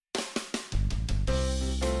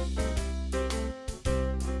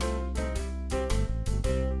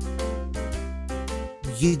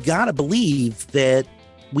you got to believe that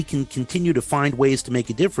we can continue to find ways to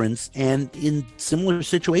make a difference. And in similar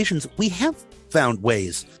situations, we have found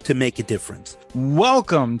ways to make a difference.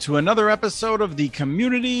 Welcome to another episode of the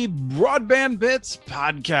Community Broadband Bits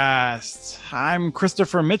podcast. I'm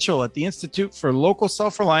Christopher Mitchell at the Institute for Local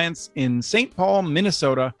Self-Reliance in St. Paul,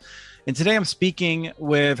 Minnesota. And today I'm speaking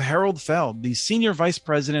with Harold Feld, the Senior Vice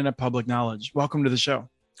President of Public Knowledge. Welcome to the show.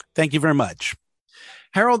 Thank you very much.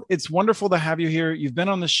 Harold, it's wonderful to have you here. You've been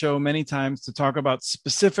on the show many times to talk about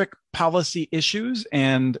specific policy issues.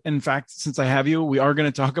 And in fact, since I have you, we are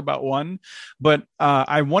going to talk about one. But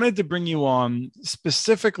I wanted to bring you on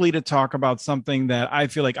specifically to talk about something that I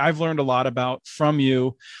feel like I've learned a lot about from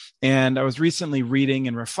you. And I was recently reading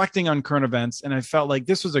and reflecting on current events, and I felt like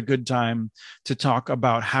this was a good time to talk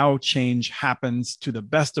about how change happens to the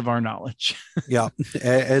best of our knowledge. Yeah,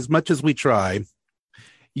 as much as we try.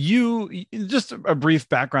 You, just a brief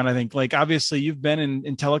background, I think, like obviously you've been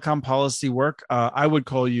in telecom policy work. I would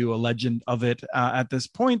call you a legend of it at this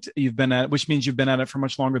point. You've been at, which means you've been at it for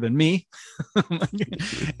much longer than me.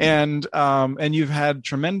 and you've had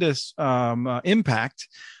tremendous impact.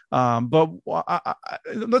 But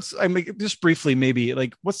just briefly, maybe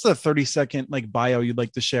like, what's the 30-second like bio you'd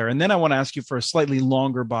like to share? And then I want to ask you for a slightly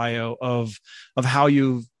longer bio of how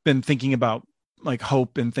you've been thinking about like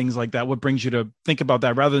hope and things like that. What brings you to think about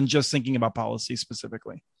that rather than just thinking about policy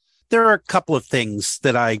specifically? There are a couple of things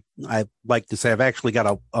that I like to say. I've actually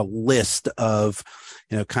got a list of,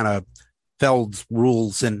 kind of Feld's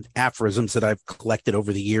rules and aphorisms that I've collected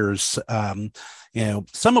over the years.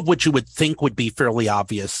 Some of which you would think would be fairly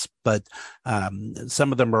obvious, but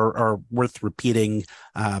some of them are worth repeating.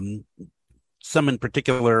 Some in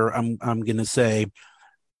particular, I'm going to say,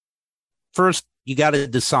 first, you got to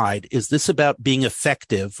decide, is this about being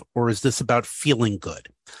effective or is this about feeling good?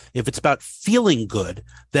 If it's about feeling good,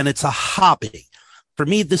 then it's a hobby. For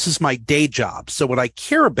me, this is my day job. So what I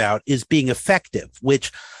care about is being effective,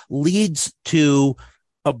 which leads to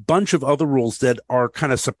a bunch of other rules that are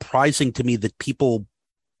kind of surprising to me that people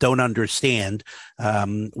don't understand,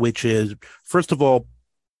 which is, first of all,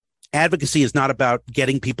 advocacy is not about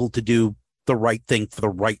getting people to do the right thing for the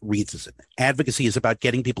right reason. Advocacy is about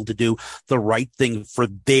getting people to do the right thing for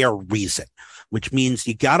their reason, which means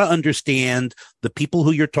you got to understand the people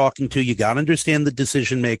who you're talking to. You got to understand the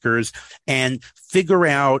decision makers and figure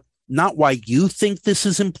out not why you think this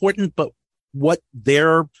is important, but what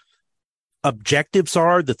their objectives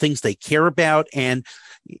are, the things they care about, and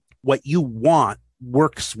what you want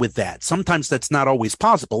works with that. Sometimes that's not always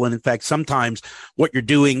possible. And in fact, sometimes what you're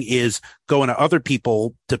doing is going to other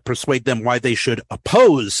people to persuade them why they should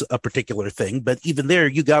oppose a particular thing. But even there,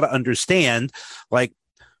 you got to understand, like,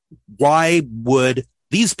 why would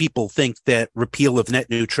these people think that repeal of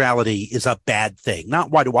net neutrality is a bad thing?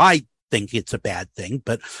 Not why do I think it's a bad thing,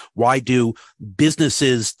 but why do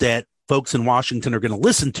businesses that folks in Washington are going to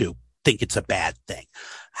listen to think it's a bad thing?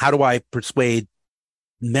 How do I persuade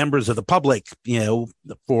members of the public,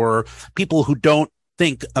 for people who don't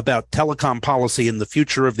think about telecom policy and the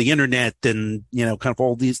future of the internet and, kind of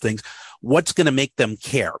all these things, what's going to make them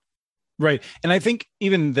care? Right. And I think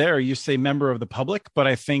even there, you say member of the public, but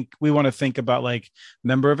I think we want to think about like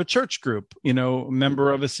member of a church group,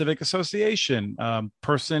 member of a civic association,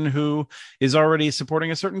 person who is already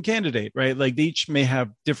supporting a certain candidate, right? Like each may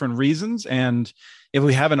have different reasons. And if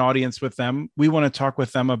we have an audience with them, we want to talk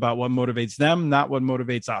with them about what motivates them, not what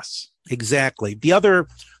motivates us. Exactly. The other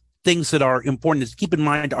things that are important is keep in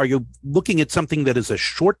mind, are you looking at something that is a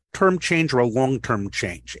short-term change or a long-term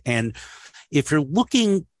change? And if you're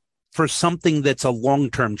looking for something that's a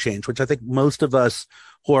long-term change, which I think most of us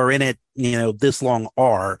who are in it, this long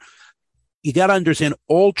are, you got to understand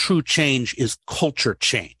all true change is culture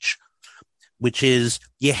change, which is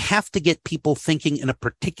you have to get people thinking in a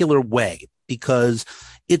particular way, because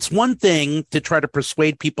it's one thing to try to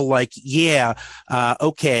persuade people like,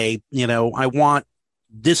 okay, I want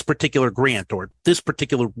this particular grant or this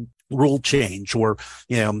particular rule change or,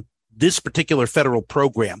 this particular federal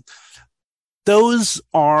program. Those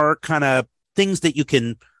are kind of things that you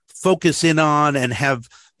can focus in on and have,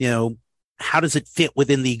 how does it fit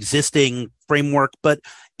within the existing framework? But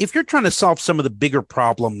if you're trying to solve some of the bigger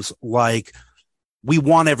problems, like we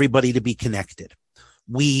want everybody to be connected,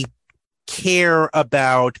 we care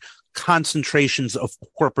about concentrations of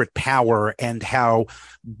corporate power and how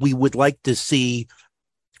we would like to see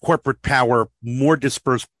corporate power more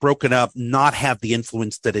dispersed, broken up, not have the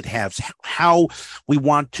influence that it has, how we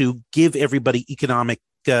want to give everybody economic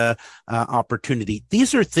opportunity.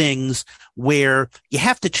 These are things where you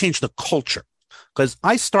have to change the culture, because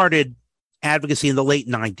I started advocacy in the late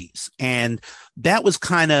 90s, and that was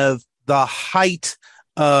kind of the height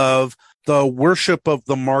of the worship of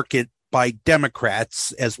the market by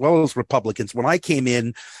Democrats as well as Republicans. When I came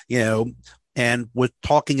in, and was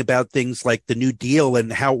talking about things like the New Deal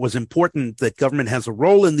and how it was important that government has a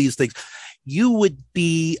role in these things, you would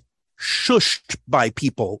be shushed by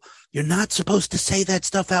people. You're not supposed to say that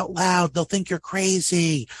stuff out loud. They'll think you're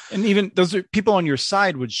crazy. And even those are people on your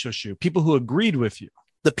side would shush you, people who agreed with you.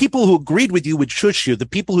 The people who agreed with you would shush you. The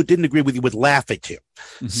people who didn't agree with you would laugh at you.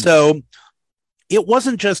 Mm-hmm. So it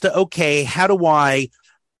wasn't just okay, how do I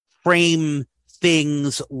frame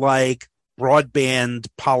things like broadband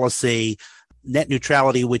policy, net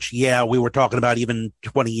neutrality, which, we were talking about even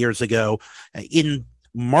 20 years ago, in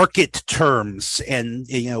market terms and,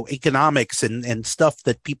 economics and stuff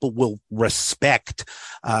that people will respect.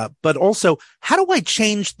 But also, how do I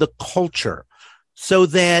change the culture so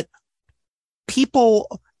that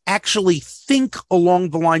people actually think along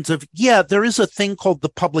the lines of, there is a thing called the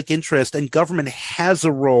public interest, and government has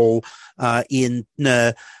a role in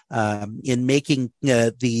making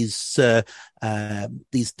these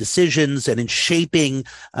decisions and in shaping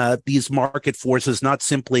these market forces, not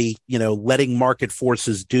simply letting market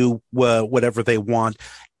forces do whatever they want.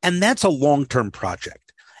 And that's a long-term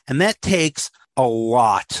project, and that takes a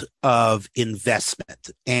lot of investment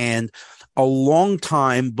and a long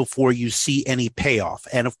time before you see any payoff.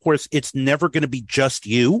 And of course, it's never going to be just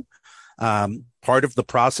you. Part of the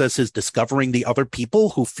process is discovering the other people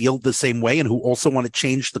who feel the same way and who also want to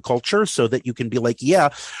change the culture so that you can be like,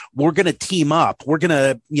 we're going to team up. We're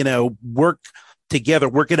going to, work together.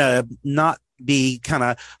 We're going to not be kind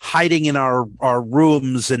of hiding in our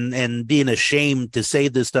rooms and being ashamed to say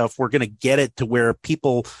this stuff. We're going to get it to where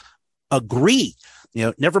people agree.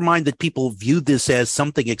 Never mind that people view this as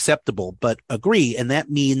something acceptable, but agree. And that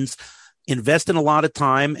means invest in a lot of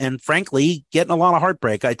time and, frankly, getting a lot of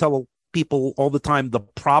heartbreak. I tell people all the time, the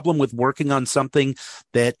problem with working on something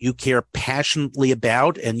that you care passionately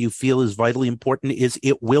about and you feel is vitally important is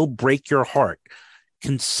it will break your heart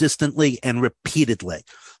consistently and repeatedly,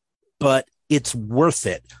 but it's worth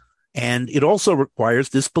it. And it also requires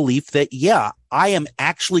this belief that, I am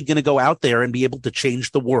actually going to go out there and be able to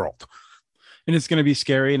change the world. And it's going to be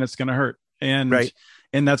scary and it's going to hurt. And right.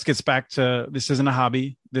 And that gets back to, this isn't a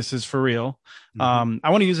hobby. This is for real. Mm-hmm.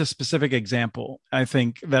 I want to use a specific example I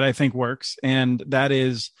think works. And that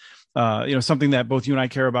is, something that both you and I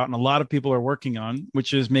care about and a lot of people are working on,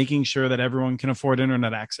 which is making sure that everyone can afford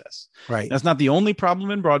internet access. Right. That's not the only problem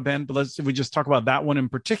in broadband, but if we just talk about that one in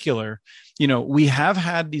particular, we have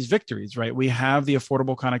had these victories, right? We have the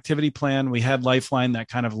Affordable Connectivity Plan. We had Lifeline that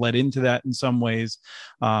kind of led into that in some ways.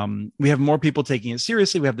 We have more people taking it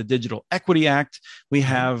seriously. We have the Digital Equity Act. We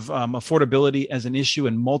have affordability as an issue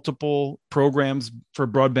in multiple programs for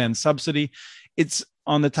broadband subsidy. It's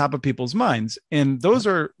on the top of people's minds. And those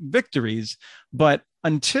are victories. But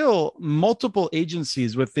until multiple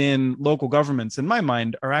agencies within local governments, in my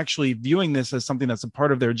mind, are actually viewing this as something that's a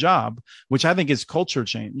part of their job, which I think is culture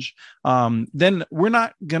change, then we're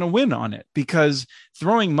not going to win on it, because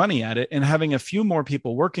throwing money at it and having a few more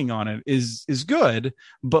people working on it is good.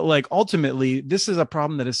 But ultimately, this is a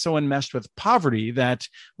problem that is so enmeshed with poverty that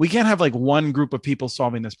we can't have one group of people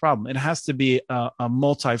solving this problem. It has to be a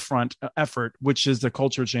multi-front effort, which is the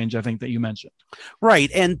culture change, I think, that you mentioned. Right.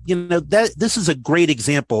 And, that this is a great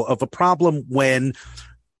example of a problem when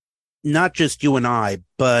not just you and I,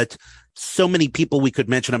 but so many people we could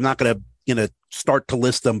mention. I'm not going to, start to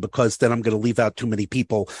list them because then I'm going to leave out too many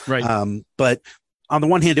people. Right. But on the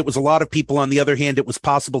one hand, it was a lot of people. On the other hand, it was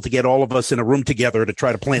possible to get all of us in a room together to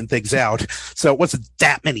try to plan things out. So it wasn't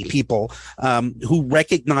that many people who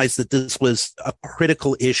recognized that this was a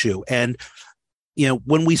critical issue. And,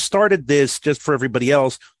 when we started this, just for everybody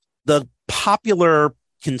else, the popular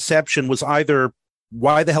conception was either,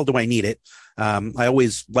 why the hell do I need it? I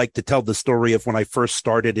always like to tell the story of when I first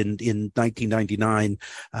started in 1999,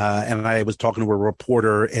 and I was talking to a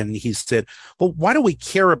reporter, and he said, well, why do we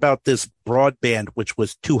care about this broadband, which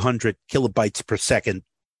was 200 kilobytes per second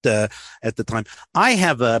at the time? I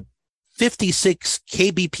have a 56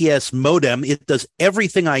 kbps modem. It does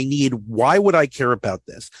everything I need. Why would I care about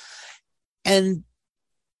this? And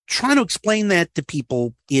trying to explain that to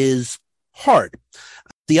people is hard.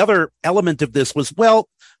 The other element of this was,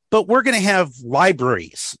 but we're going to have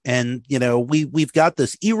libraries, and we've got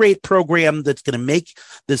this E-rate program that's going to make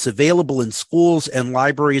this available in schools and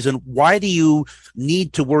libraries. And why do you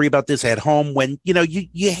need to worry about this at home when you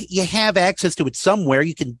have access to it somewhere?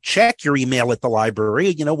 You can check your email at the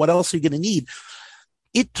library. What else are you going to need?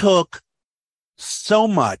 It took so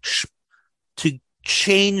much to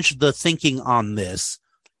change the thinking on this,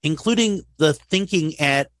 including the thinking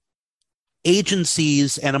at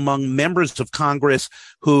agencies and among members of Congress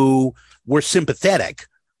who were sympathetic.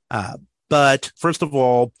 But first of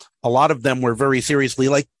all, a lot of them were very seriously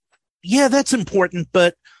like, yeah, that's important.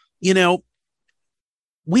 But,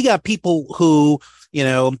 we got people who,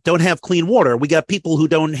 don't have clean water. We got people who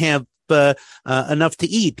don't have enough to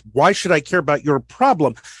eat. Why should I care about your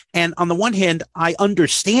problem? And on the one hand, I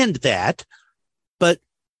understand that, but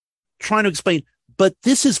trying to explain, but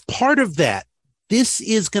this is part of that. This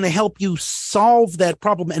is going to help you solve that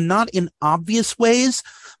problem, and not in obvious ways,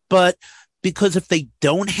 but because if they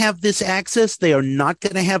don't have this access, they are not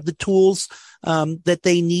going to have the tools that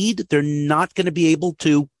they need. They're not going to be able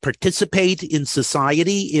to participate in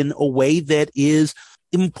society in a way that is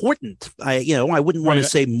important. I wouldn't want to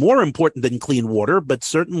say more important than clean water, but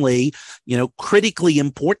certainly, critically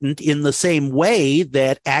important in the same way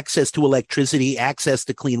that access to electricity, access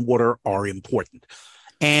to clean water are important.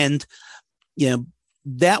 And,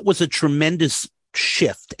 that was a tremendous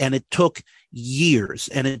shift, and it took years,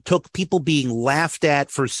 and it took people being laughed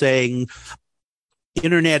at for saying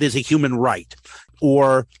internet is a human right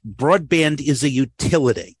or broadband is a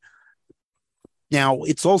utility. Now,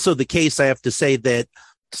 it's also the case, I have to say, that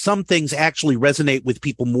some things actually resonate with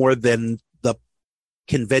people more than the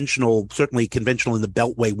certainly conventional in the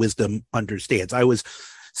Beltway wisdom understands. I was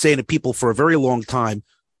saying to people for a very long time,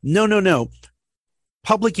 no.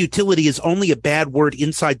 Public utility is only a bad word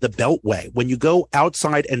inside the Beltway. When you go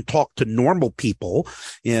outside and talk to normal people,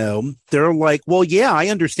 they're like, well, yeah, I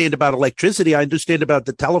understand about electricity. I understand about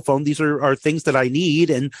the telephone. These are things that I need.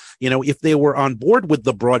 And, if they were on board with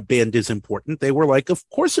the broadband is important, they were like, of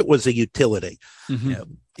course it was a utility. Mm-hmm.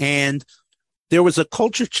 And there was a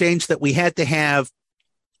culture change that we had to have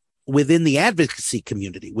within the advocacy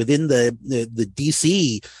community, within the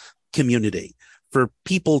DC community, for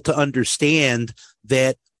people to understand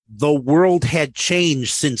that the world had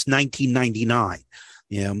changed since 1999.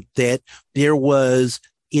 That there was,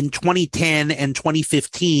 in 2010 and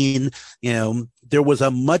 2015, there was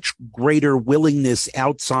a much greater willingness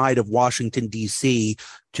outside of Washington, D.C.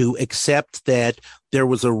 to accept that there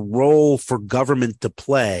was a role for government to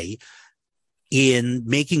play in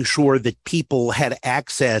making sure that people had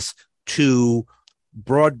access to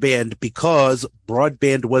broadband, because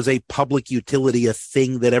broadband was a public utility, a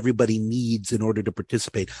thing that everybody needs in order to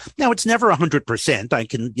participate. Now, it's never 100%. I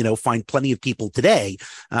can, find plenty of people today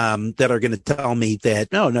that are going to tell me that,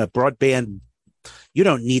 no, broadband, you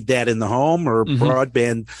don't need that in the home, or mm-hmm.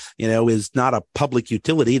 broadband, is not a public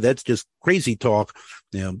utility. That's just crazy talk.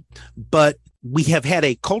 But we have had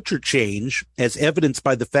a culture change, as evidenced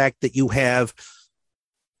by the fact that you have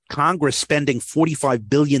Congress spending $45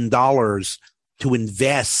 billion to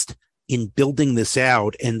invest in building this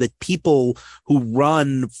out, and that people who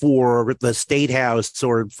run for the State House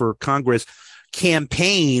or for Congress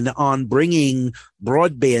campaign on bringing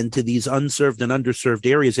broadband to these unserved and underserved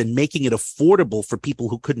areas and making it affordable for people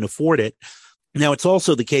who couldn't afford it. Now, it's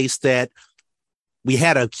also the case that we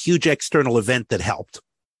had a huge external event that helped.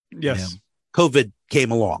 Yes. COVID came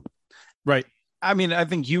along. Right. I mean, I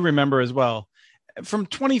think you remember as well. From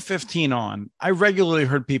 2015 on, I regularly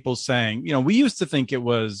heard people saying, we used to think it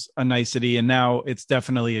was a nicety, and now it's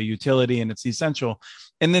definitely a utility and it's essential.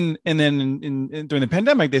 And then during the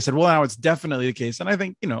pandemic, they said, well, now it's definitely the case. And I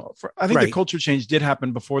think, right. The culture change did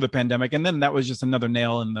happen before the pandemic. And then that was just another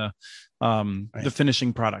nail in the right. the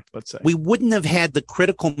finishing product, let's say. We wouldn't have had the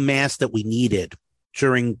critical mass that we needed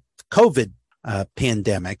during COVID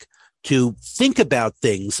pandemic to think about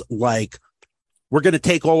things like, we're going to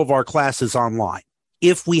take all of our classes online,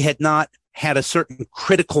 if we had not had a certain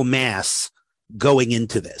critical mass going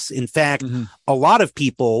into this. In fact, mm-hmm. a lot of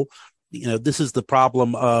people, this is the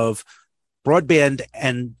problem of broadband,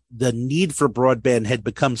 and the need for broadband had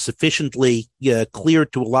become sufficiently clear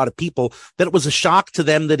to a lot of people that it was a shock to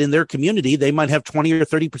them that in their community, they might have 20 or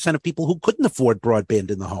 30% of people who couldn't afford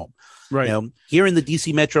broadband in the home. Right. Here in the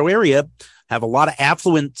DC metro area, have a lot of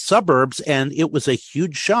affluent suburbs, and it was a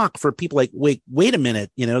huge shock for people like, wait a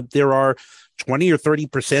minute, there are 20 or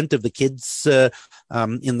 30% of the kids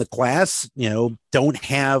in the class, don't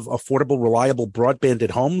have affordable, reliable broadband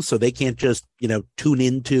at home, so they can't just, tune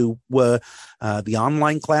into the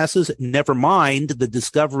online classes. Never mind the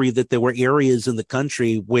discovery that there were areas in the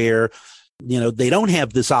country where, they don't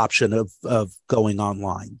have this option of going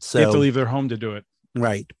online. So they have to leave their home to do it.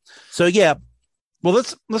 Right. So, yeah. Well,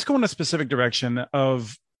 let's go in a specific direction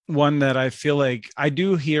of one that I feel like I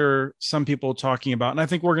do hear some people talking about, and I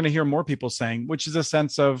think we're going to hear more people saying, which is a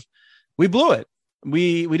sense of, we blew it.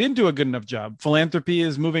 We didn't do a good enough job. Philanthropy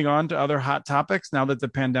is moving on to other hot topics now that the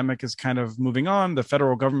pandemic is kind of moving on. The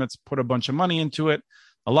federal government's put a bunch of money into it.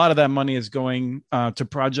 A lot of that money is going to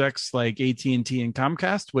projects like AT&T and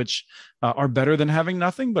Comcast, which are better than having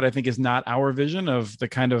nothing, but I think is not our vision of the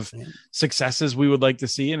kind of successes we would like to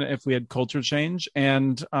see. And if we had culture change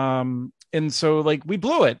and so like we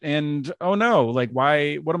blew it and, oh no, like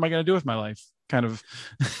why, what am I going to do with my life? Kind of.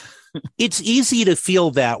 It's easy to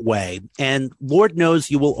feel that way. And Lord knows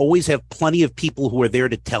you will always have plenty of people who are there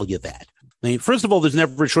to tell you that. I mean, first of all, there's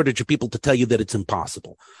never a shortage of people to tell you that it's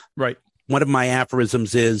impossible. Right. One of my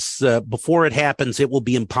aphorisms is before it happens, it will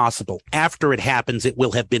be impossible. After it happens, it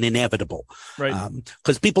will have been inevitable. Right.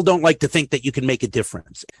 Because people don't like to think that you can make a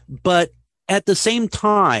difference. But at the same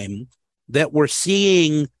time that we're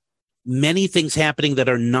seeing many things happening that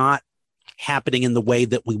are not happening in the way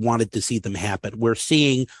that we wanted to see them happen. We're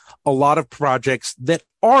seeing a lot of projects that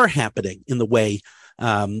are happening in the way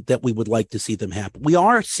that we would like to see them happen. We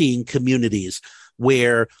are seeing communities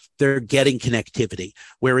where they're getting connectivity,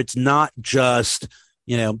 where it's not just,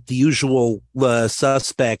 the usual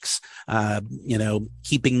suspects,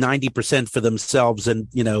 keeping 90% for themselves and,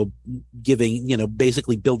 giving,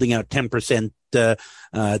 basically building out 10% to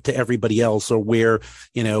everybody else, or where,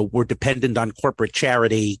 we're dependent on corporate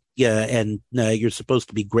charity. And you're supposed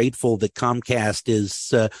to be grateful that Comcast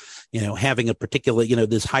is, having a particular,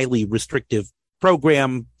 this highly restrictive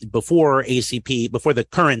program before the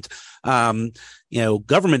current,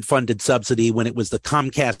 government funded subsidy, when it was the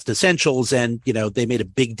Comcast Essentials. And, they made a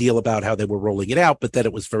big deal about how they were rolling it out, but that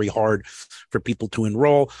it was very hard for people to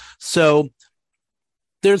enroll. So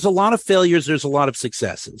there's a lot of failures. There's a lot of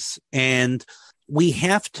successes, and we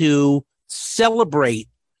have to celebrate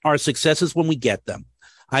our successes when we get them.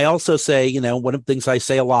 I also say, one of the things I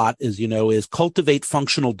say a lot is cultivate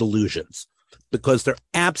functional delusions, because they're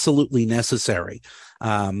absolutely necessary.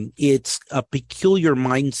 It's a peculiar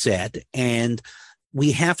mindset, and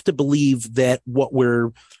we have to believe that what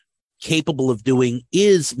we're capable of doing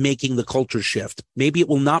is making the culture shift. Maybe it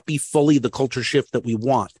will not be fully the culture shift that we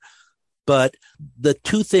want, but the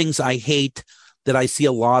two things I hate that I see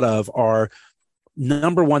a lot of are,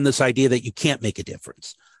 number one, this idea that you can't make a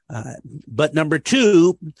difference. But number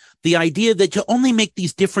two, the idea that you only make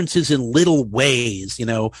these differences in little ways.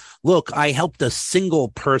 Look, I helped a single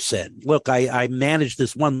person. Look, I managed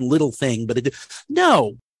this one little thing, but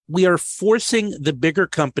no, we are forcing the bigger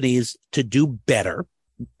companies to do better,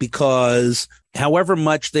 because however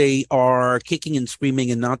much they are kicking and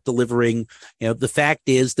screaming and not delivering, the fact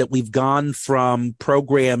is that we've gone from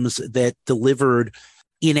programs that delivered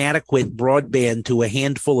inadequate broadband to a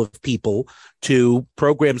handful of people to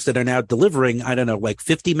programs that are now delivering, I don't know, like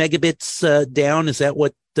 50 megabits down. Is that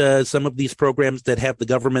what some of these programs that have the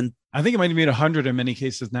government? I think it might be 100 in many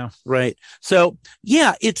cases now. Right. So,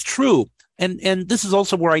 yeah, it's true. And this is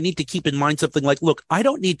also where I need to keep in mind something like, look, I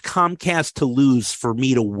don't need Comcast to lose for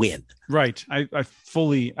me to win. Right. I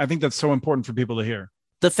think that's so important for people to hear.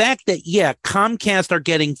 The fact that, Comcast are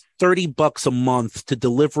getting $30 a month to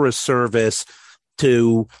deliver a service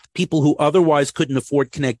to people who otherwise couldn't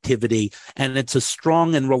afford connectivity, and it's a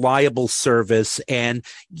strong and reliable service. And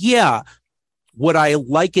would I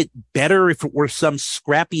like it better if it were some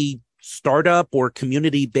scrappy startup or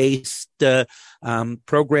community-based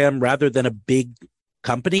program rather than a big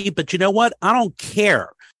company? But you know what? I don't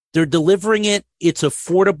care. They're delivering it. It's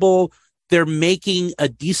affordable. They're making a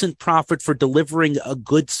decent profit for delivering a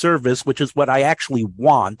good service, which is what I actually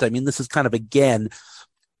want. I mean, this is kind of, again,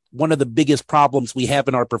 one of the biggest problems we have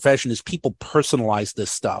in our profession is people personalize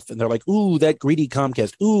this stuff, and they're like, "Ooh, that greedy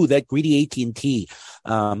Comcast. Ooh, that greedy AT&T."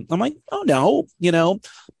 I'm like, "Oh no,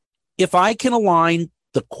 if I can align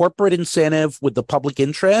the corporate incentive with the public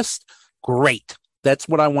interest, great. That's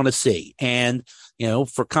what I want to see." And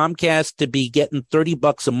for Comcast to be getting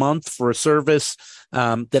 $30 a month for a service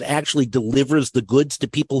that actually delivers the goods to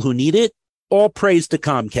people who need it, all praise to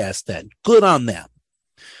Comcast. Then good on them.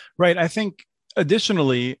 Right. I think,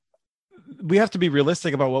 additionally, we have to be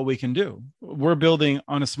realistic about what we can do. We're building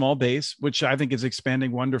on a small base, which I think is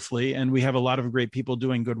expanding wonderfully, and we have a lot of great people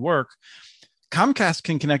doing good work. Comcast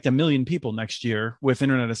can connect 1 million people next year with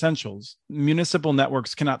Internet Essentials. Municipal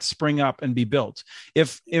networks cannot spring up and be built.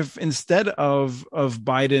 If instead of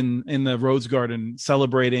Biden in the Rose Garden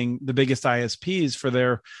celebrating the biggest ISPs for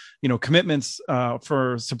their commitments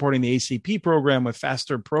for supporting the ACP program with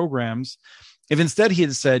faster programs, if instead he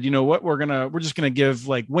had said, you know what, we're just gonna give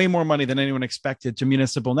like way more money than anyone expected to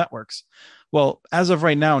municipal networks. Well, as of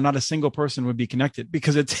right now, not a single person would be connected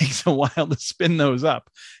because it takes a while to spin those up.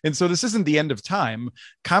 And so this isn't the end of time.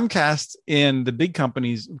 Comcast and the big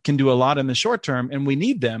companies can do a lot in the short term, and we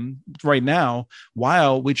need them right now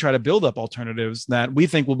while we try to build up alternatives that we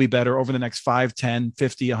think will be better over the next 5, 10,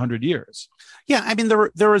 50, 100 years. Yeah, I mean,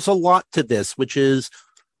 there is a lot to this, which is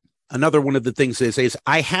another one of the things is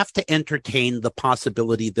I have to entertain the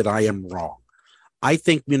possibility that I am wrong. I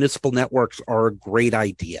think municipal networks are a great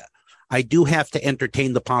idea. I do have to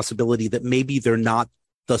entertain the possibility that maybe they're not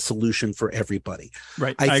the solution for everybody.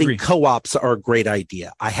 Right. I think agree. co-ops are a great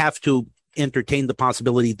idea. I have to entertain the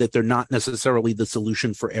possibility that they're not necessarily the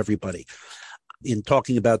solution for everybody. In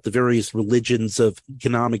talking about the various religions of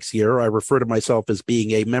economics here, I refer to myself as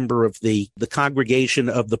being a member of the congregation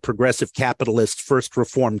of the Progressive Capitalist First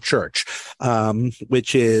Reformed Church,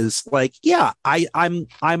 which is like, yeah,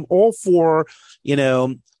 I'm all for,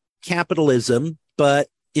 capitalism, but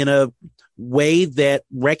in a way that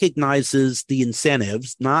recognizes the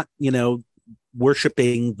incentives, not,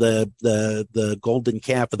 worshiping the golden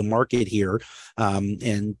calf of the market here,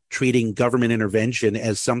 and treating government intervention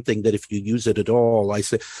as something that if you use it at all, I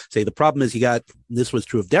say the problem is this was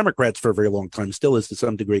true of Democrats for a very long time, still is to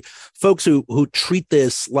some degree, folks who treat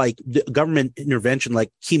this like government intervention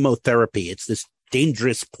like chemotherapy. It's this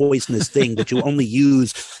dangerous, poisonous thing that you only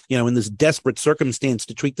use, in this desperate circumstance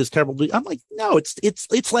to treat this terrible. I'm like, no,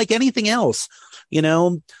 it's like anything else.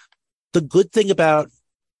 The good thing about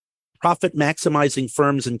profit maximizing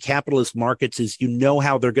firms in capitalist markets is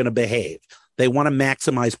how they're going to behave. They want to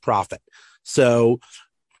maximize profit. So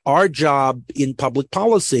our job in public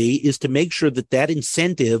policy is to make sure that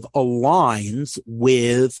incentive aligns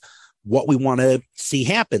with what we want to see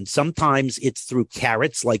happen. Sometimes it's through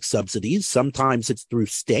carrots like subsidies. Sometimes it's through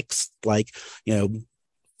sticks like,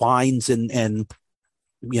 fines and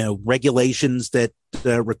regulations that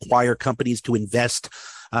require companies to invest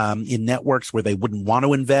in networks where they wouldn't want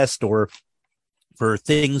to invest, or for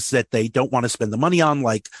things that they don't want to spend the money on,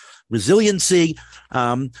 like resiliency.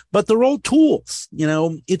 But they're all tools.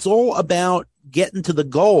 It's all about getting to the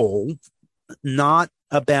goal, not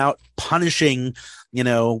about punishing,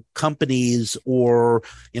 companies or,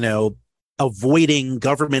 avoiding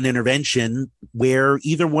government intervention where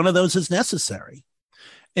either one of those is necessary.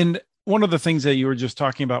 And one of the things that you were just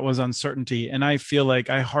talking about was uncertainty. And I feel like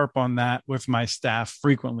I harp on that with my staff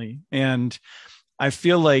frequently. And I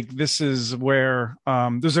feel like this is where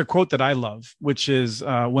there's a quote that I love, which is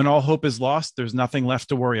when all hope is lost, there's nothing left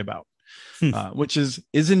to worry about, which is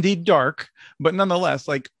indeed dark. But nonetheless,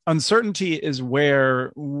 like uncertainty is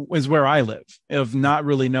where I live, of not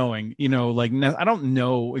really knowing, I don't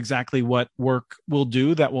know exactly what work will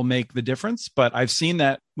do that will make the difference, but I've seen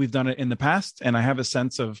that we've done it in the past, and I have a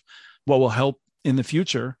sense of what will help in the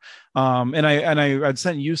future. And I'd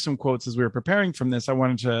sent you some quotes as we were preparing from this. I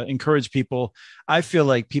wanted to encourage people. I feel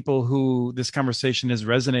like people who this conversation is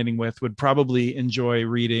resonating with would probably enjoy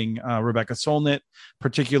reading Rebecca Solnit,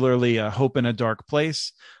 particularly Hope in a Dark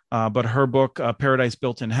Place. But her book, Paradise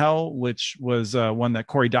Built in Hell, which was one that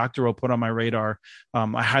Cory Doctorow put on my radar,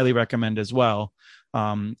 I highly recommend as well.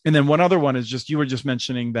 And then one other one is just, you were just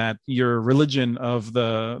mentioning that your religion of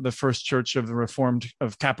the First Church of the Reformed,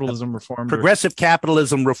 of Capitalism Reformed. Progressive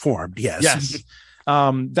Capitalism Reformed, yes. Yes.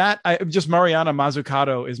 Mariana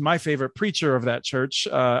Mazzucato is my favorite preacher of that church.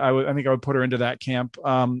 I think I would put her into that camp,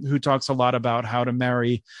 who talks a lot about how to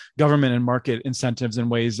marry government and market incentives in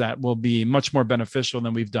ways that will be much more beneficial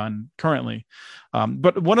than we've done currently.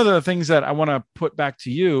 But one of the things that I want to put back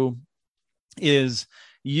to you is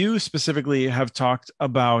you specifically have talked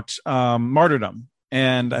about martyrdom.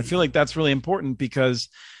 And I feel like that's really important because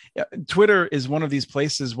Twitter is one of these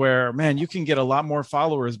places where, man, you can get a lot more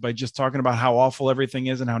followers by just talking about how awful everything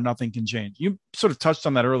is and how nothing can change. You sort of touched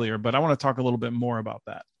on that earlier, but I want to talk a little bit more about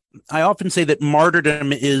that. I often say that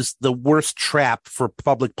martyrdom is the worst trap for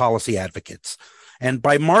public policy advocates. And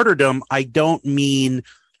by martyrdom, I don't mean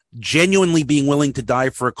genuinely being willing to die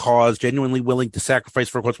for a cause, genuinely willing to sacrifice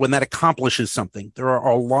for a cause when that accomplishes something. There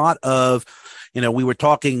are a lot of, we were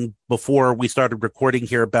talking before we started recording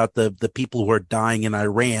here about the people who are dying in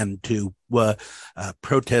Iran to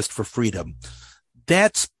protest for freedom.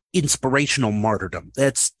 That's inspirational martyrdom.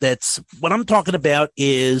 That's what I'm talking about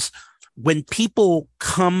is when people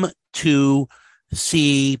come to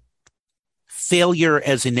see failure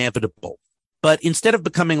as inevitable, but instead of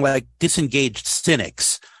becoming like disengaged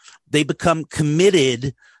cynics, they become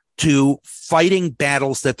committed to fighting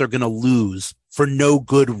battles that they're going to lose for no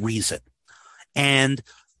good reason. And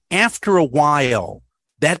after a while,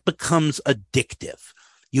 that becomes addictive.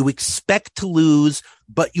 You expect to lose,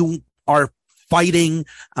 but you are fighting.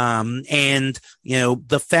 And,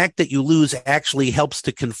 the fact that you lose actually helps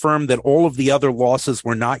to confirm that all of the other losses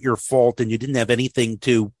were not your fault and you didn't have anything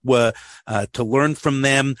to learn from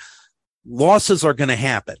them. Losses are going to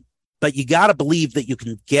happen. But you got to believe that you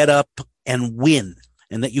can get up and win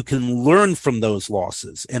and that you can learn from those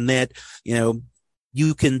losses and that,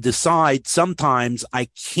 you can decide sometimes I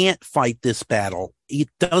can't fight this battle it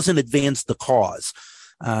doesn't advance the cause.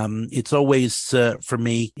 It's always, for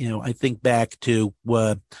me, I think back to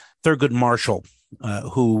Thurgood Marshall,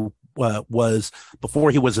 who was,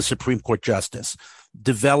 before he was a Supreme Court justice,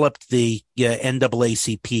 developed the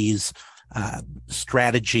NAACP's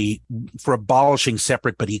strategy for abolishing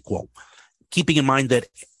separate but equal, keeping in mind that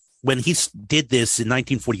when he did this in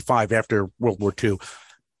 1945 after World War II,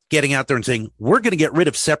 getting out there and saying, we're going to get rid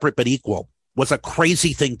of separate but equal was a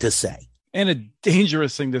crazy thing to say. And a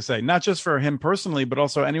dangerous thing to say, not just for him personally, but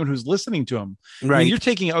also anyone who's listening to him. Right. I mean, you're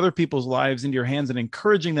taking other people's lives into your hands and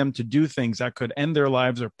encouraging them to do things that could end their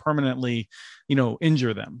lives or permanently,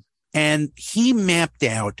 injure them. And he mapped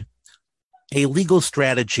out a legal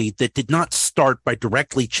strategy that did not start by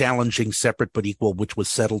directly challenging separate but equal, which was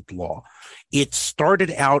settled law. It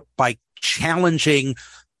started out by challenging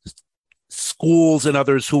schools and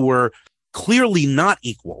others who were clearly not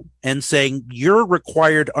equal and saying, you're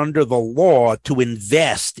required under the law to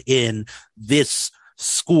invest in this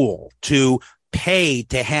school, to pay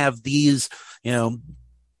to have these,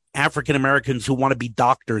 African Americans who want to be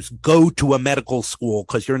doctors go to a medical school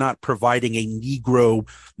because you're not providing a Negro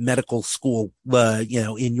medical school,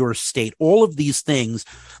 in your state. All of these things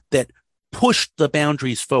that pushed the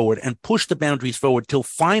boundaries forward till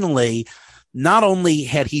finally, not only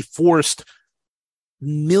had he forced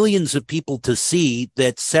millions of people to see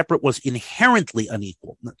that separate was inherently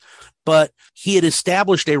unequal, but he had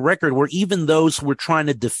established a record where even those who were trying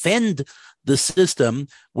to defend the system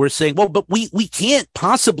were saying, well, but we can't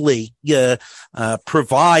possibly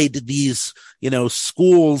provide these,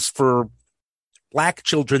 schools for Black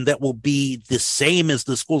children that will be the same as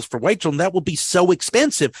the schools for white children. That will be so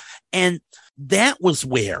expensive. And that was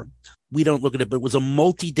where, we don't look at it, but it was a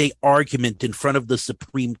multi-day argument in front of the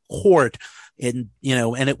Supreme Court. And,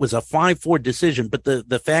 and it was a 5-4 decision. But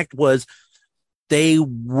the fact was, they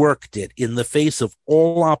worked it in the face of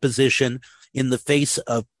all opposition, in the face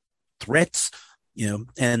of threats,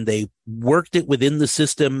 and they worked it within the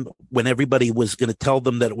system when everybody was going to tell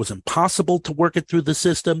them that it was impossible to work it through the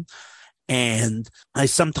system. And I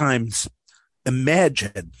sometimes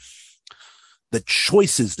imagine the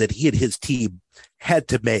choices that he and his team had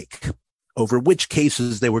to make over which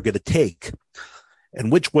cases they were going to take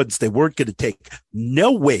and which ones they weren't going to take,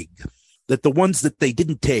 knowing that the ones that they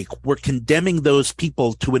didn't take were condemning those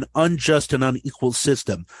people to an unjust and unequal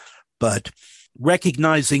system, but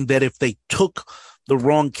recognizing that if they took the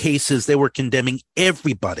wrong cases, they were condemning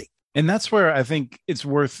everybody. And that's where I think it's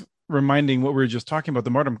worth reminding what we were just talking about,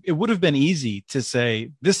 the martyrdom. It would have been easy to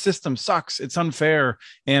say, this system sucks, it's unfair,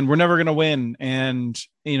 and we're never going to win. And,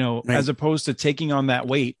 right. As opposed to taking on that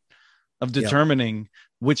weight of determining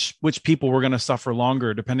which people were going to suffer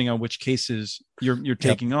longer, depending on which cases you're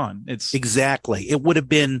taking on. It's exactly. It would have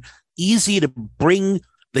been easy to bring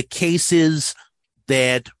the cases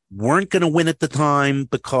that weren't going to win at the time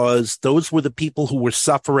because those were the people who were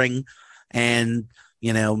suffering, and,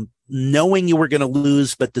 knowing you were going to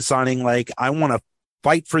lose, but deciding like, I want to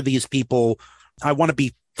fight for these people. I want to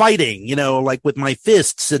be fighting, like with my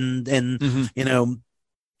fists and,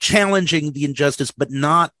 challenging the injustice, but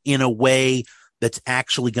not in a way that's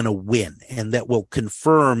actually going to win and that will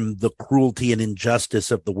confirm the cruelty and injustice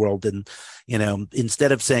of the world. And,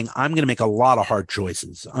 instead of saying, I'm going to make a lot of hard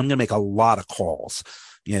choices, I'm going to make a lot of calls,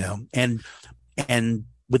 and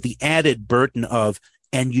with the added burden of,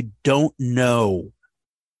 and you don't know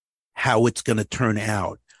how it's going to turn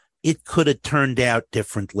out. It could have turned out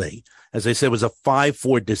differently. As I said, it was a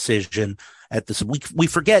 5-4 decision at this. We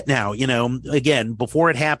forget now, again, before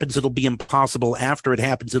it happens, it'll be impossible. After it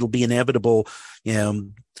happens, it'll be inevitable.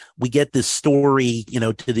 We get this story,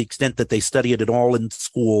 to the extent that they study it at all in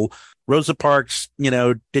school. Rosa Parks,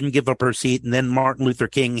 didn't give up her seat, and then Martin Luther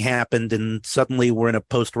King happened, and suddenly we're in a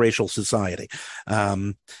post-racial society.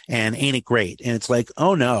 And ain't it great? And it's like,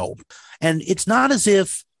 oh no. And it's not as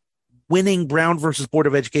if winning Brown versus Board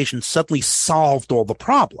of Education suddenly solved all the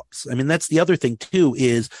problems. I mean, that's the other thing too,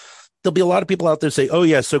 is there'll be a lot of people out there say, oh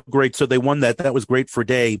yeah, so great. So they won that. That was great for a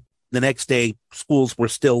day. The next day, schools were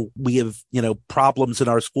still, we have, problems in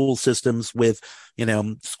our school systems with,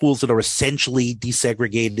 schools that are essentially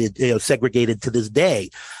desegregated, segregated to this day.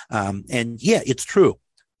 And yeah, it's true,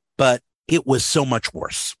 but it was so much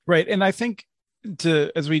worse. Right. And I think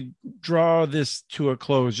as we draw this to a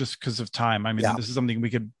close, just because of time, I mean, This is something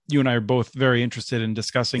you and I are both very interested in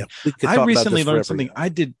discussing. I recently learned something I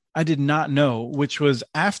did not know, which was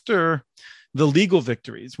after the legal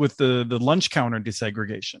victories with the lunch counter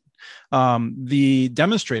desegregation, the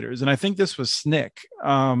demonstrators, and I think this was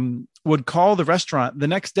SNCC, would call the restaurant the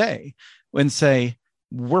next day and say,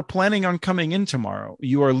 we're planning on coming in tomorrow.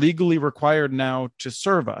 You are legally required now to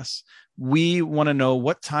serve us. We want to know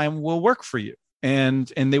what time will work for you. And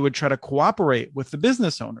they would try to cooperate with the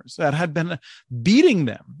business owners that had been beating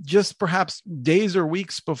them just perhaps days or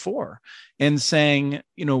weeks before, and saying,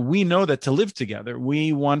 we know that to live together,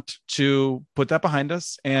 we want to put that behind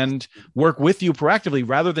us and work with you proactively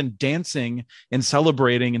rather than dancing and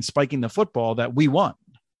celebrating and spiking the football that we won.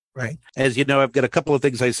 Right. As you know, I've got a couple of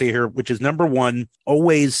things I say here, which is number one,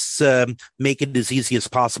 always make it as easy as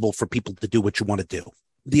possible for people to do what you want to do.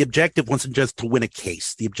 The objective wasn't just to win a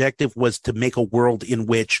case. The objective was to make a world in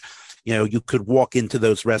which, you could walk into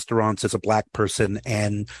those restaurants as a Black person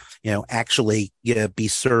and, actually be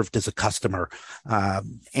served as a customer.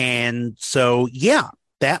 And so,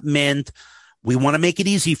 that meant we want to make it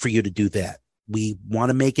easy for you to do that. We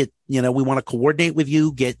want to make it, we want to coordinate with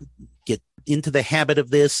you, get into the habit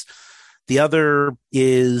of this. The other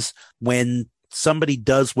is when somebody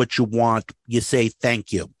does what you want, you say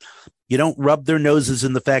thank you. You don't rub their noses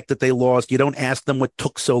in the fact that they lost. You don't ask them what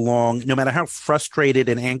took so long. No matter how frustrated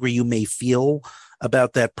and angry you may feel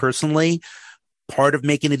about that personally, part of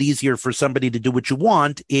making it easier for somebody to do what you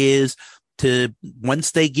want is to,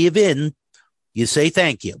 once they give in, you say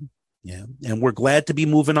thank you. Yeah, and we're glad to be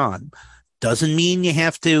moving on. Doesn't mean you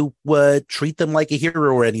have to treat them like a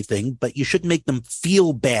hero or anything, but you shouldn't make them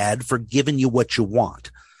feel bad for giving you what you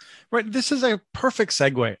want. Right. This is a perfect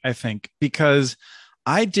segue, I think, because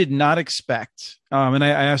I did not expect, and I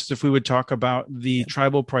asked if we would talk about the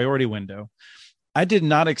tribal priority window. I did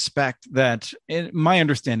not expect that, my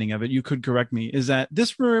understanding of it, you could correct me, is that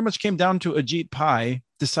this very much came down to Ajit Pai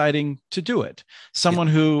deciding to do it. Someone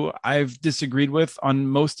who I've disagreed with on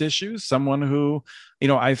most issues, someone who,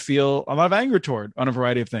 I feel a lot of anger toward on a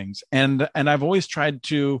variety of things. And I've always tried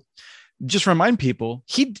to just remind people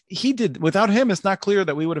he did, without him, it's not clear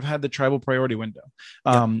that we would have had the tribal priority window.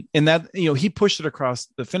 And that, he pushed it across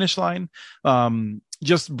the finish line.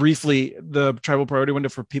 Just briefly, the tribal priority window,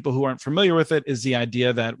 for people who aren't familiar with it, is the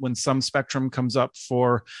idea that when some spectrum comes up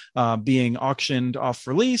for being auctioned off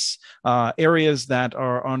for lease, areas that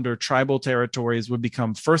are under tribal territories would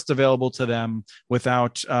become first available to them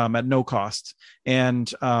without at no cost.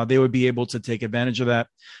 And they would be able to take advantage of that.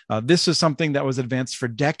 This is something that was advanced for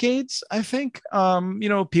decades, I think.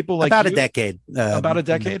 People like about a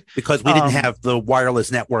decade, because we didn't have the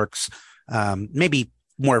wireless networks. Maybe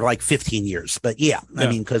more like 15 years, but I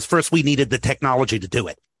mean, because first we needed the technology to do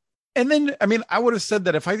it. And then, I would have said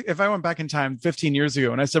that if I went back in time 15 years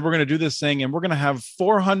ago and I said, we're going to do this thing and we're going to have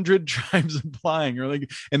 400 tribes applying, or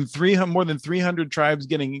more than 300 tribes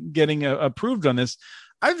getting approved on this,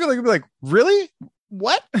 I feel like I'd be like, really?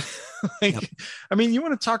 What? You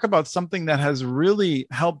want to talk about something that has really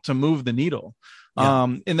helped to move the needle.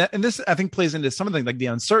 And this, I think, plays into something like the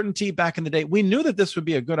uncertainty back in the day. We knew that this would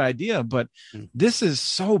be a good idea, but this is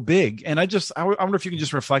so big. And I wonder if you can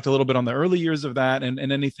just reflect a little bit on the early years of that and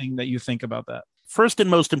anything that you think about that. First and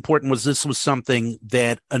most important was this was something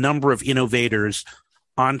that a number of innovators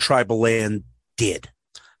on tribal land did.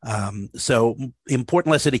 So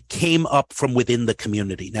important lesson, it came up from within the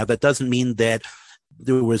community. Now, that doesn't mean that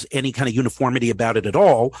there was any kind of uniformity about it at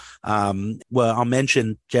all. Well, I'll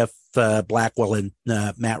mention Jeff Blackwell and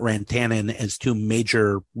Matt Rantanen as two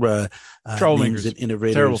major names and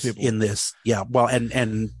innovators in this. Yeah, well,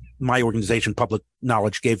 and my organization, Public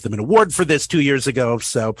Knowledge, gave them an award for this 2 years ago.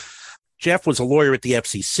 So Jeff was a lawyer at the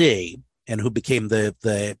FCC and who became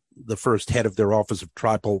the first head of their Office of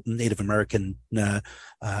Tribal Native American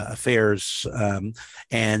Affairs.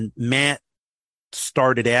 And Matt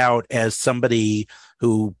started out as somebody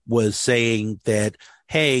who was saying that,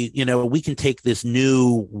 hey, we can take this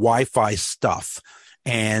new Wi-Fi stuff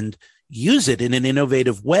and use it in an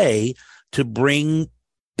innovative way to bring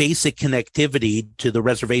basic connectivity to the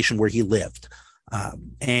reservation where he lived.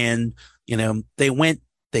 And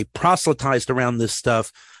they proselytized around this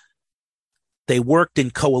stuff. They worked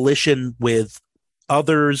in coalition with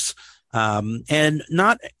others, and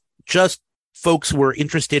not just folks who were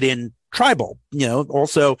interested in tribal,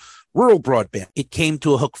 also rural broadband. It came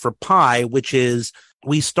to a hook for Pi, which is,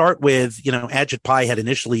 we start with, Ajit Pai had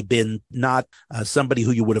initially been not somebody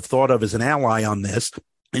who you would have thought of as an ally on this.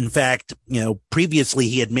 In fact, previously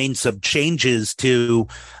he had made some changes to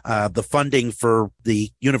the funding for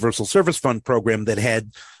the Universal Service Fund program that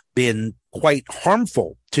had been quite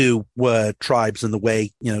harmful to tribes in the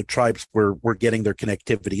way, tribes were getting their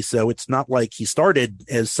connectivity. So it's not like he started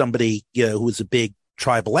as somebody who was a big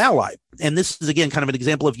tribal ally. And this is, again, kind of an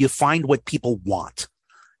example of you find what people want.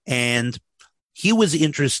 And he was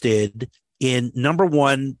interested in, number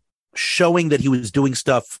one, showing that he was doing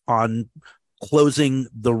stuff on closing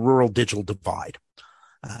the rural digital divide.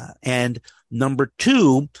 And number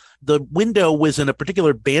two, the window was in a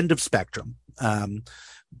particular band of spectrum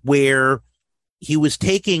where he was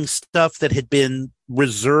taking stuff that had been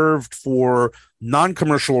reserved for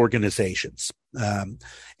non-commercial organizations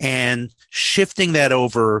and shifting that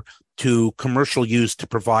over to commercial use to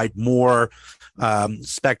provide more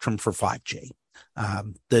spectrum for 5G,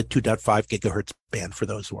 the 2.5 gigahertz band, for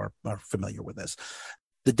those who are familiar with this.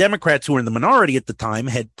 The Democrats, who were in the minority at the time,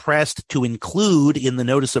 had pressed to include in the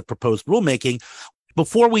notice of proposed rulemaking,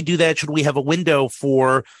 before we do that, should we have a window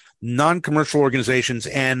for non-commercial organizations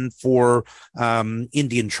and for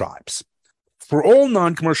Indian tribes? For all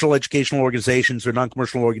non-commercial educational organizations or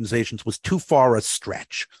non-commercial organizations was too far a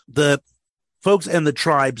stretch. The folks and the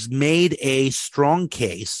tribes made a strong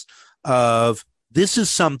case of this is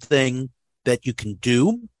something that you can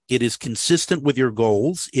do. It is consistent with your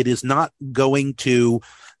goals. It is not going to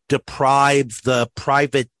deprive the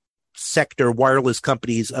private sector wireless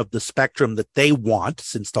companies of the spectrum that they want,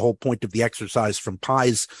 since the whole point of the exercise from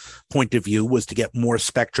Pi's point of view was to get more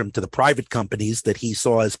spectrum to the private companies that he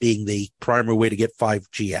saw as being the primary way to get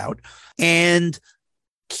 5G out. And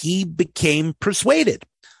he became persuaded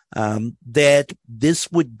that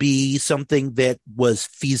this would be something that was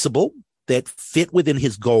feasible, that fit within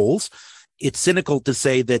his goals. It's cynical to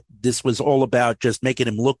say that this was all about just making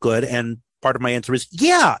him look good. And part of my answer is,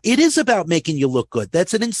 yeah, it is about making you look good.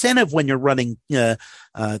 That's an incentive when you're running the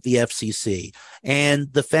FCC.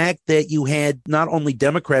 And the fact that you had not only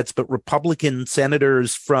Democrats, but Republican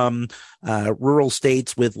senators from rural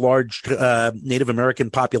states with large Native American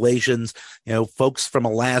populations, folks from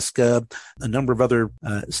Alaska, a number of other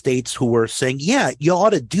states who were saying, yeah, you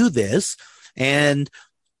ought to do this. And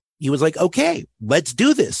he was like, okay, let's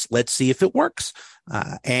do this. Let's see if it works.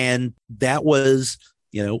 And that was,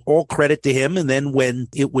 all credit to him. And then when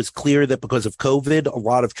it was clear that because of COVID, a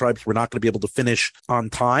lot of tribes were not going to be able to finish on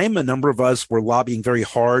time, a number of us were lobbying very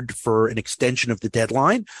hard for an extension of the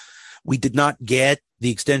deadline. We did not get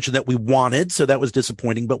the extension that we wanted, so that was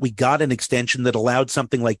disappointing, but we got an extension that allowed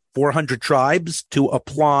something like 400 tribes to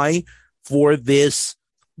apply for this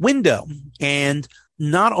window. And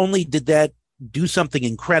not only did that do something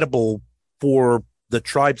incredible for the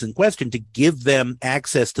tribes in question to give them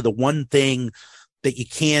access to the one thing that you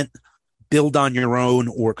can't build on your own,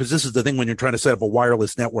 or because this is the thing when you're trying to set up a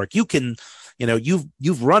wireless network, you can,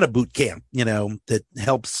 you've run a boot camp, that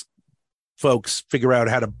helps folks figure out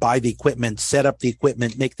how to buy the equipment, set up the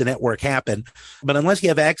equipment, make the network happen. But unless you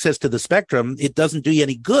have access to the spectrum, it doesn't do you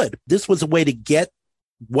any good. This was a way to get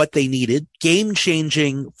what they needed, game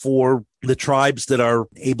changing for the tribes that are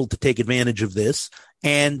able to take advantage of this,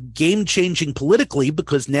 and game changing politically,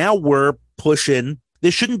 because now we're pushing.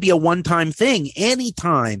 This shouldn't be a one-time thing.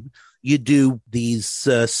 Anytime you do these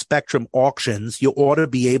spectrum auctions, you ought to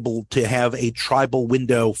be able to have a tribal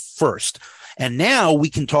window first. And now we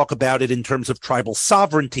can talk about it in terms of tribal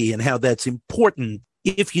sovereignty and how that's important.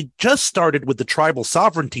 If you just started with the tribal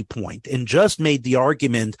sovereignty point and just made the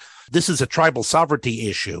argument, this is a tribal sovereignty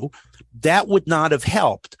issue, that would not have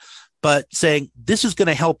helped. But saying this is going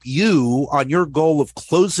to help you on your goal of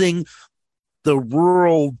closing the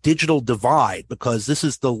rural digital divide, because this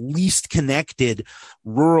is the least connected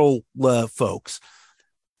rural folks.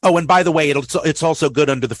 Oh, and by the way, it's also good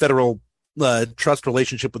under the federal trust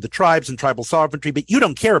relationship with the tribes and tribal sovereignty, but you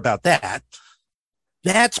don't care about that.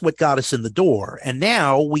 That's what got us in the door. And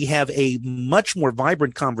now we have a much more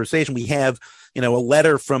vibrant conversation. We have, a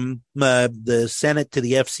letter from the Senate to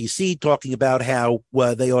the FCC talking about how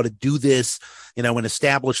they ought to do this, and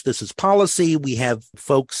establish this as policy. We have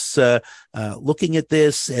folks looking at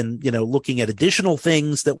this and, looking at additional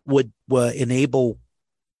things that would enable,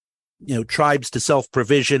 tribes to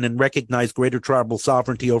self-provision and recognize greater tribal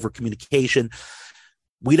sovereignty over communication.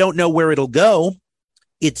 We don't know where it'll go.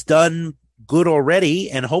 It's done good already.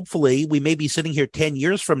 And hopefully we may be sitting here 10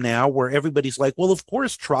 years from now where everybody's like, well, of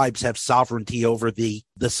course, tribes have sovereignty over the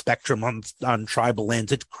spectrum on tribal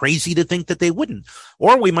lands. It's crazy to think that they wouldn't.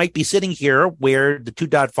 Or we might be sitting here where the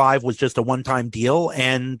 2.5 was just a one-time deal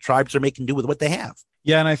and tribes are making do with what they have.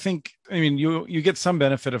 Yeah. And I think, you get some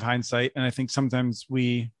benefit of hindsight. And I think sometimes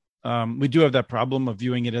we do have that problem of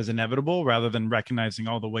viewing it as inevitable rather than recognizing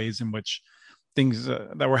all the ways in which things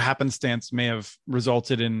that were happenstance may have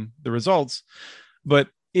resulted in the results. But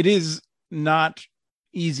it is not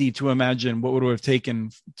easy to imagine what would have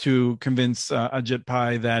taken to convince Ajit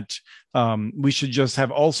Pai that we should just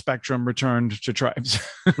have all spectrum returned to tribes.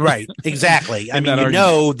 Right, exactly. I mean,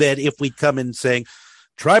 that if we come in saying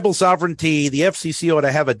tribal sovereignty, the FCC ought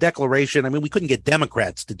to have a declaration. I mean, we couldn't get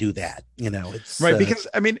Democrats to do that. It's right, because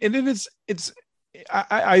it's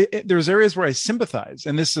there's areas where I sympathize,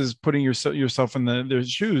 and this is putting yourself in their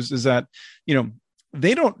shoes, is that,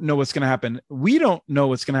 they don't know what's going to happen. We don't know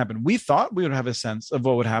what's going to happen. We thought we would have a sense of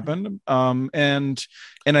what would happen. And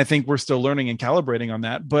I think we're still learning and calibrating on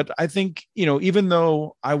that. But I think, even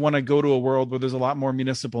though I want to go to a world where there's a lot more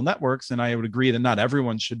municipal networks, and I would agree that not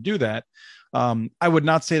everyone should do that, I would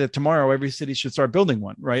not say that tomorrow every city should start building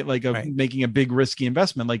one, right? Like making a big risky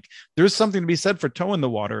investment. Like there's something to be said for toeing the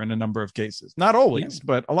water in a number of cases, not always,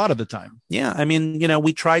 but a lot of the time. Yeah. I mean,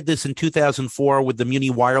 we tried this in 2004 with the Muni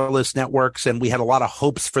wireless networks, and we had a lot of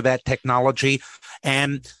hopes for that technology,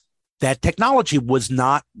 and that technology was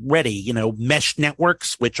not ready. Mesh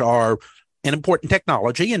networks, which are an important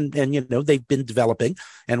technology, and they've been developing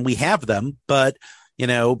and we have them, but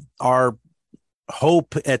our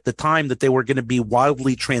hope at the time that they were going to be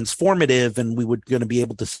wildly transformative and we were going to be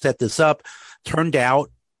able to set this up turned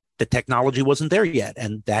out the technology wasn't there yet.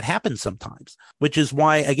 And that happens sometimes, which is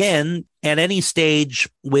why, again, at any stage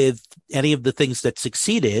with any of the things that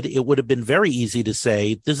succeeded, it would have been very easy to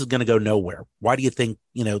say, this is going to go nowhere. Why do you think,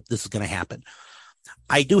 this is going to happen?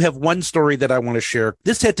 I do have one story that I want to share.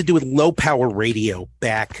 This had to do with low power radio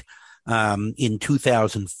back in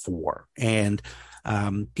 2004. And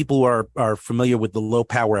people who are familiar with the low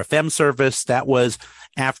power FM service, that was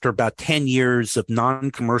after about 10 years of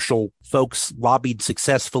non-commercial folks lobbied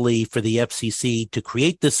successfully for the FCC to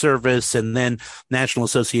create this service. And then National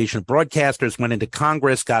Association of Broadcasters went into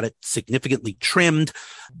Congress, got it significantly trimmed.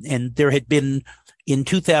 And there had been in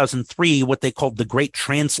 2003 what they called the Great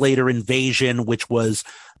Translator Invasion, which was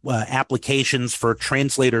applications for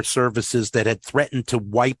translator services that had threatened to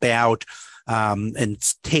wipe out and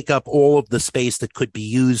take up all of the space that could be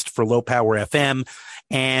used for low power FM.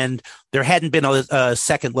 And there hadn't been a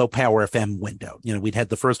second low power FM window. We'd had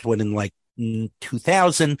the first one in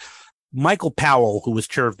 2000. Michael Powell, who was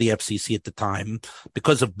chair of the FCC at the time,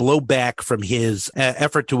 because of blowback from his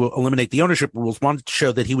effort to eliminate the ownership rules, wanted to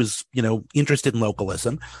show that he was, interested in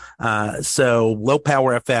localism. So low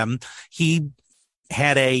power FM, he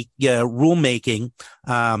had a rulemaking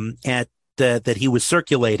that he was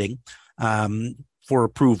circulating for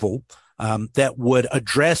approval that would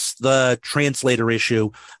address the translator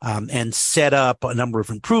issue and set up a number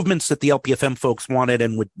of improvements that the LPFM folks wanted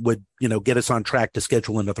and would get us on track to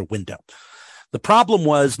schedule another window. The problem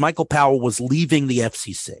was Michael Powell was leaving the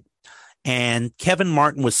FCC and Kevin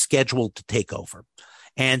Martin was scheduled to take over.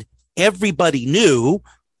 And everybody knew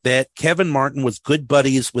that Kevin Martin was good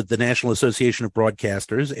buddies with the National Association of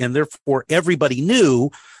Broadcasters, and therefore everybody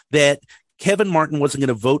knew that Kevin Martin wasn't going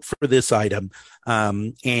to vote for this item.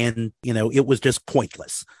 And, it was just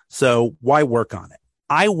pointless. So why work on it?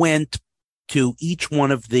 I went to each one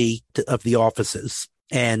of the offices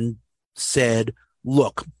and said,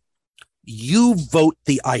 look, you vote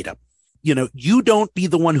the item. You don't be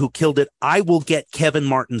the one who killed it. I will get Kevin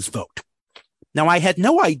Martin's vote. Now, I had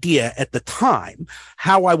no idea at the time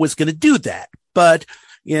how I was going to do that, but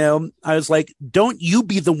I was like, don't you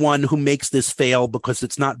be the one who makes this fail because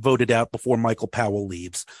it's not voted out before Michael Powell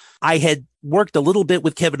leaves. I had worked a little bit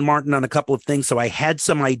with Kevin Martin on a couple of things, so I had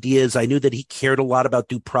some ideas. I knew that he cared a lot about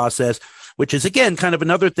due process, which is, again, kind of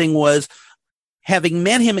another thing was having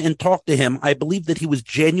met him and talked to him, I believe that he was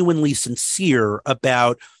genuinely sincere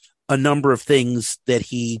about a number of things that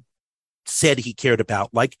he said he cared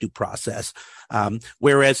about, like due process,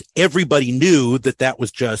 whereas everybody knew that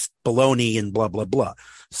was just baloney and blah, blah, blah.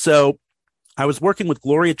 So I was working with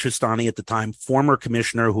Gloria Tristani at the time, former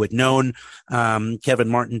commissioner who had known Kevin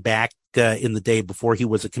Martin back in the day before he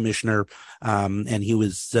was a commissioner, and he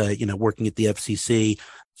was, working at the FCC.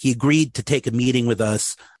 He agreed to take a meeting with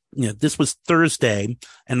us. This was Thursday,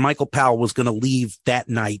 and Michael Powell was going to leave that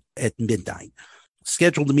night at midnight.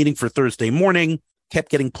 Scheduled the meeting for Thursday morning. Kept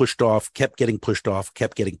getting pushed off.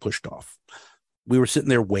 We were sitting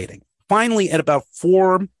there waiting. Finally, at about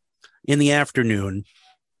 4 p.m,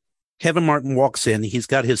 Kevin Martin walks in. He's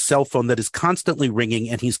got his cell phone that is constantly ringing,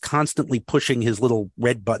 and he's constantly pushing his little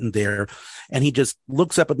red button there. And he just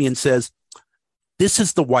looks up at me and says, "This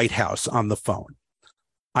is the White House on the phone.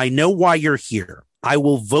 I know why you're here. I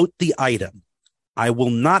will vote the item. I will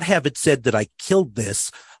not have it said that I killed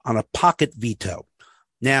this on a pocket veto.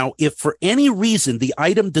 Now, if for any reason the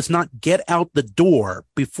item does not get out the door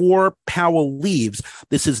before Powell leaves,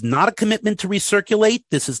 this is not a commitment to recirculate.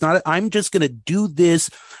 I'm just going to do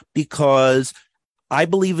this because I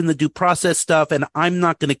believe in the due process stuff, and I'm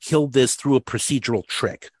not going to kill this through a procedural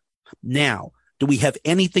trick. Now, do we have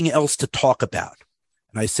anything else to talk about?"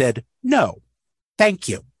 And I said, "No, thank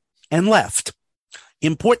you," and left.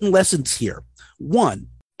 Important lessons here. 1,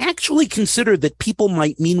 actually consider that people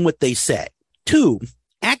might mean what they say. 2,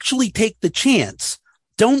 actually take the chance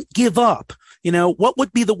don't give up. What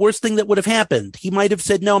would be the worst thing that would have happened? He might have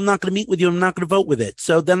said, no, I'm not going to meet with you. I'm not going to vote with it.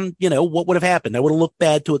 So then, what would have happened? I would have looked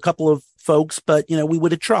bad to a couple of folks, but, we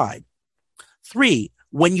would have tried. 3,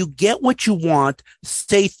 when you get what you want,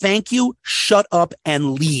 say thank you, shut up,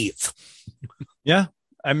 and leave. Yeah.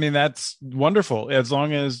 I mean, that's wonderful as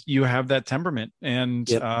long as you have that temperament and,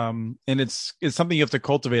 Yep. and it's something you have to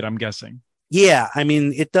cultivate, I'm guessing. Yeah. I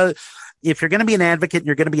mean, it does. If you're going to be an advocate and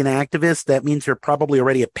you're going to be an activist, that means you're probably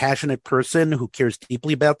already a passionate person who cares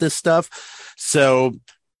deeply about this stuff. So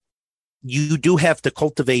you do have to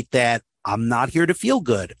cultivate that. I'm not here to feel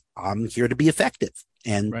good. I'm here to be effective.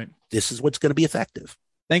 And Right. This is what's going to be effective.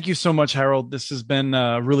 Thank you so much, Harold. This has been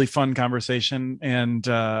a really fun conversation, and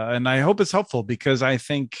I hope it's helpful because I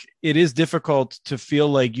think it is difficult to feel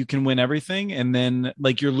like you can win everything, and then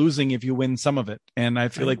like you're losing if you win some of it. And I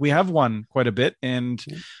feel like we have won quite a bit, and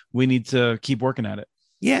we need to keep working at it.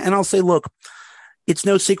 Yeah, and I'll say, look, it's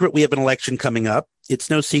no secret we have an election coming up. It's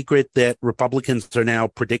no secret that Republicans are now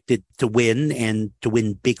predicted to win and to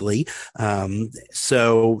win bigly.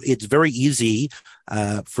 So it's very easy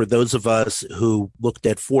for those of us who looked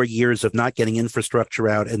at 4 years of not getting infrastructure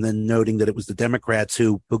out and then noting that it was the Democrats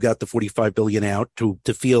who got the $45 billion out to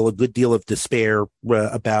feel a good deal of despair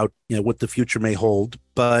about what the future may hold.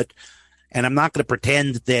 And I'm not going to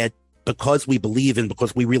pretend that because we believe and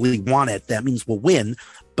because we really want it, that means we'll win.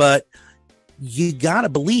 But you got to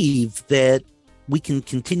believe that we can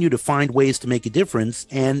continue to find ways to make a difference.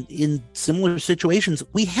 And in similar situations,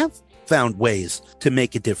 we have found ways to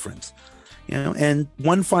make a difference. And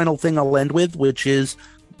one final thing I'll end with, which is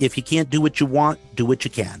if you can't do what you want, do what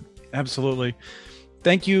you can. Absolutely.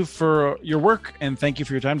 Thank you for your work and thank you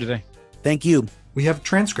for your time today. Thank you. We have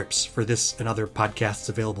transcripts for this and other podcasts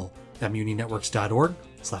available at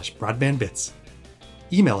muninetworks.org/broadbandbits.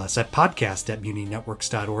 Email us at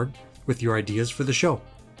podcast@muninetworks.org with your ideas for the show.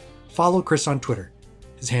 Follow Chris on Twitter.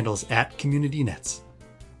 His handle is @CommunityNets.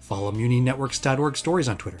 Follow muninetworks.org stories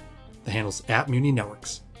on Twitter. The handle's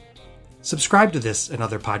 @muninetworks. Subscribe to this and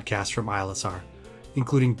other podcasts from ILSR,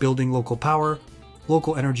 including Building Local Power,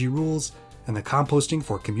 Local Energy Rules, and the Composting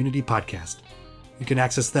for Community podcast. You can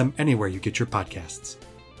access them anywhere you get your podcasts.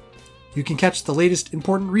 You can catch the latest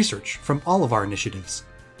important research from all of our initiatives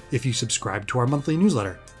if you subscribe to our monthly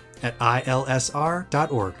newsletter at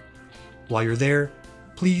ilsr.org. While you're there,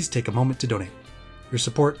 please take a moment to donate. Your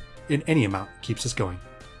support in any amount keeps us going.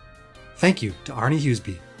 Thank you to Arnie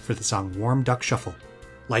Huseby for the song Warm Duck Shuffle,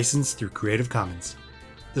 licensed through Creative Commons.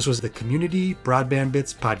 This was the Community Broadband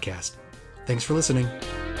Bits podcast. Thanks for listening.